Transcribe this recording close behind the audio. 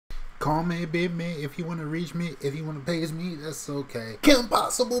Call me, bid me, if you want to reach me, if you want to pay me, that's okay. Kim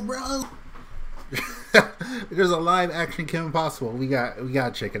Possible, bro. There's a live action Kim Possible. We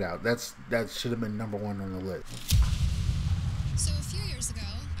gotta check it out. That should have been #1 on the list. So a few years ago,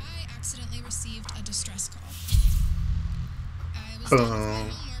 I accidentally received a distress call. I was done with my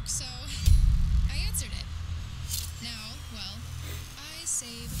homework, so I answered it. Now, well, I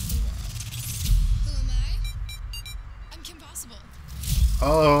saved the world. Who am I? I'm Kim Possible.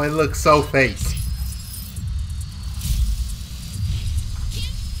 Oh, it looks so fake.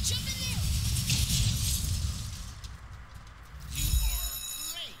 Kim, jump in there! You are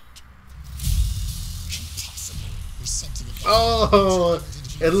late. Kim Possible was something about Oh,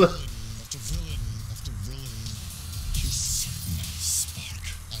 it looks. after villain after villain. You certain spark.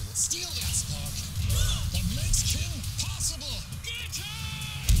 I will steal that spark that makes Kim possible. Get him!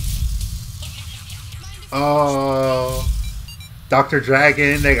 Oh, Dr.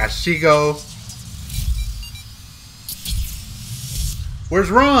 Dragon. They got Shigo. Where's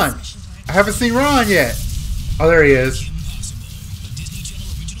Ron? I haven't seen Ron yet. Oh, there he is.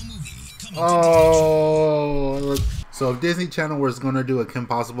 Oh, look. So if Disney Channel was going to do a Kim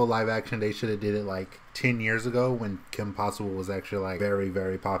Possible live action, they should have did it like 10 years ago when Kim Possible was actually like very,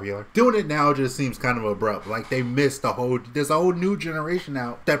 very popular. Doing it now just seems kind of abrupt. Like they missed there's a whole new generation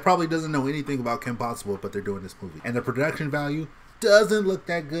out that probably doesn't know anything about Kim Possible, but they're doing this movie. And the production value doesn't look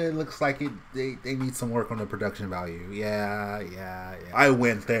that good. Looks like they need some work on the production value. Yeah. I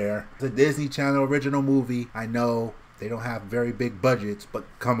went there. The Disney Channel original movie. I know they don't have very big budgets, but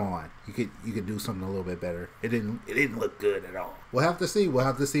come on, you could do something a little bit better. It didn't look good at all. We'll have to see. We'll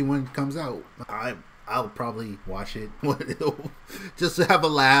have to see when it comes out. I'll probably watch it just to have a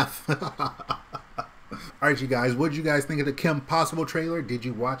laugh. Alright, you guys, what did you guys think of the Kim Possible trailer? Did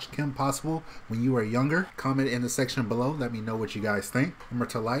you watch Kim Possible when you were younger? Comment in the section below. Let me know what you guys think.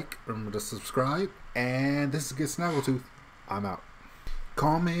 Remember to like, remember to subscribe. And this is Get Snaggletooth. I'm out.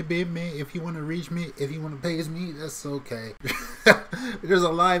 Call me, bid me, if you want to reach me, if you want to pay me, that's okay. There's a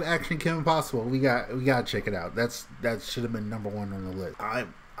live action Kim Possible. We gotta check it out. That should have been #1 on the list.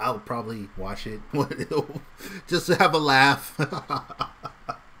 I'll probably watch it just to have a laugh.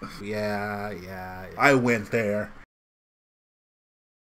 Yeah. I went there.